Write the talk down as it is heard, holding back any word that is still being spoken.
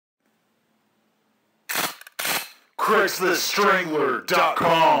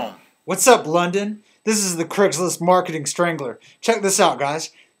CraigslistStrangler.com. What's up, London? This is the Craigslist Marketing Strangler. Check this out, guys.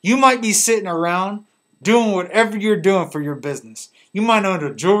 You might be sitting around doing whatever you're doing for your business. You might own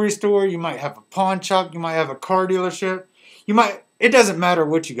a jewelry store, you might have a pawn shop, you might have a car dealership. It doesn't matter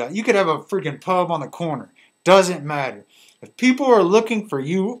what you got. You could have a freaking pub on the corner. Doesn't matter. If people are looking for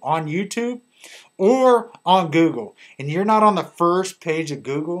you on YouTube or on Google and you're not on the first page of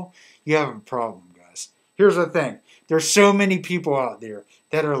Google, you have a problem, guys. Here's the thing. There's so many people out there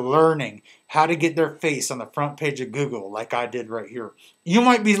that are learning how to get their face on the front page of Google like I did right here. You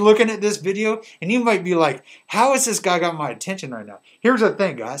might be looking at this video and you might be like, how has this guy got my attention right now? Here's the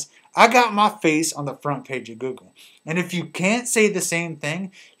thing, guys. I got my face on the front page of Google. And if you can't say the same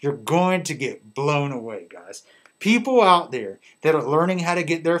thing, you're going to get blown away, guys. People out there that are learning how to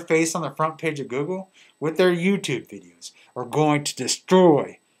get their face on the front page of Google with their YouTube videos are going to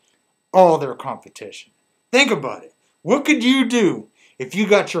destroy all their competition. Think about it. What could you do if you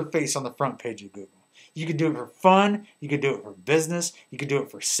got your face on the front page of Google? You could do it for fun, you could do it for business, you could do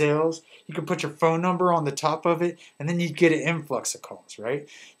it for sales, you could put your phone number on the top of it, and then you'd get an influx of calls, right?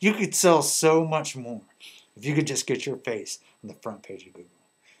 You could sell so much more if you could just get your face on the front page of Google.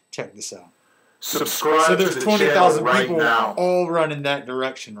 Check this out. Subscribe so there's to the 20,000 channel people right now. all running that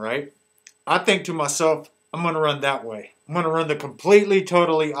direction, right? I think to myself, I'm going to run that way. I'm going to run the completely,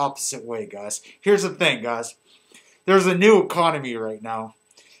 totally opposite way, guys. Here's the thing, guys. There's a new economy right now.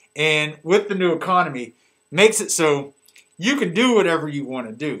 And with the new economy, makes it so you can do whatever you want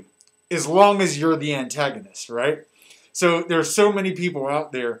to do as long as you're the antagonist, right? So there's so many people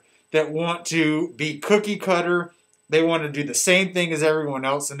out there that want to be cookie cutter. They want to do the same thing as everyone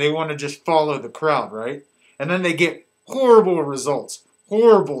else, and they want to just follow the crowd, right? And then they get horrible results,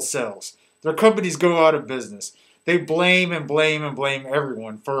 horrible sales. Their companies go out of business. They blame and blame and blame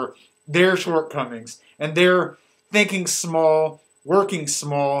everyone for their shortcomings and their thinking small, working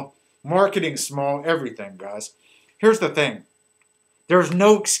small, marketing small, everything, guys. Here's the thing. There's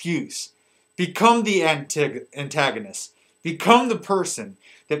no excuse. Become the antagonist. Become the person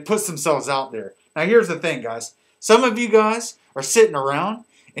that puts themselves out there. Now, here's the thing, guys. Some of you guys are sitting around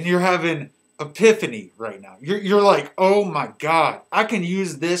and you're having epiphany right now. You're like, oh my God, I can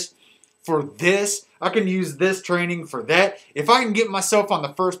use this for this. I can use this training for that. If I can get myself on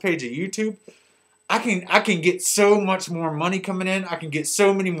the first page of YouTube, I can get so much more money coming in. I can get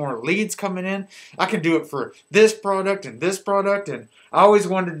so many more leads coming in. I can do it for this product and this product. And I always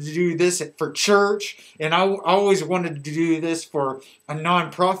wanted to do this for church. And I always wanted to do this for a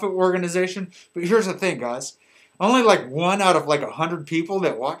nonprofit organization. But here's the thing, guys. Only like 1 out of like 100 people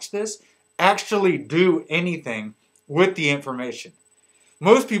that watch this actually do anything with the information.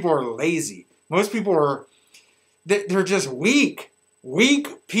 Most people are lazy. Most people are, they're just weak.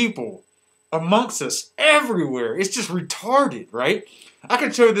 Weak people amongst us everywhere. It's just retarded, right? I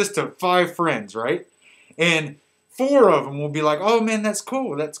could show this to 5 friends, right? And 4 of them will be like, oh man, that's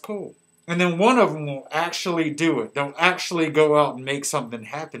cool, that's cool. And then 1 of them will actually do it. They'll actually go out and make something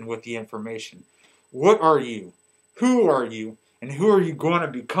happen with the information. What are you? Who are you? And who are you going to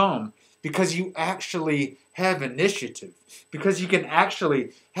become? Because you actually have initiative. Because you can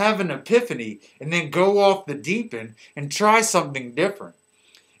actually have an epiphany and then go off the deep end and try something different.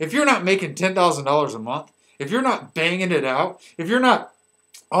 If you're not making $10,000 a month, if you're not banging it out, if you're not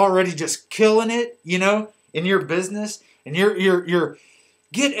already just killing it, you know, in your business, and you're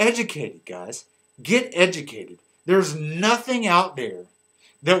get educated, guys. Get educated. There's nothing out there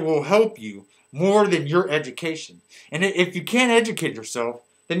that will help you more than your education. And if you can't educate yourself,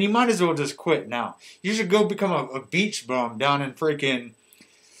 then you might as well just quit now. You should go become a beach bum down in freaking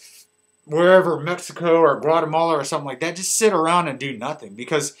wherever, Mexico or Guatemala or something like that. Just sit around and do nothing,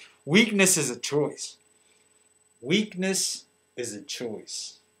 because weakness is a choice. Weakness is a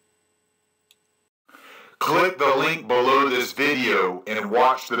choice. Click the link below this video and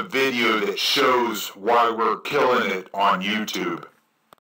watch the video that shows why we're killing it on YouTube.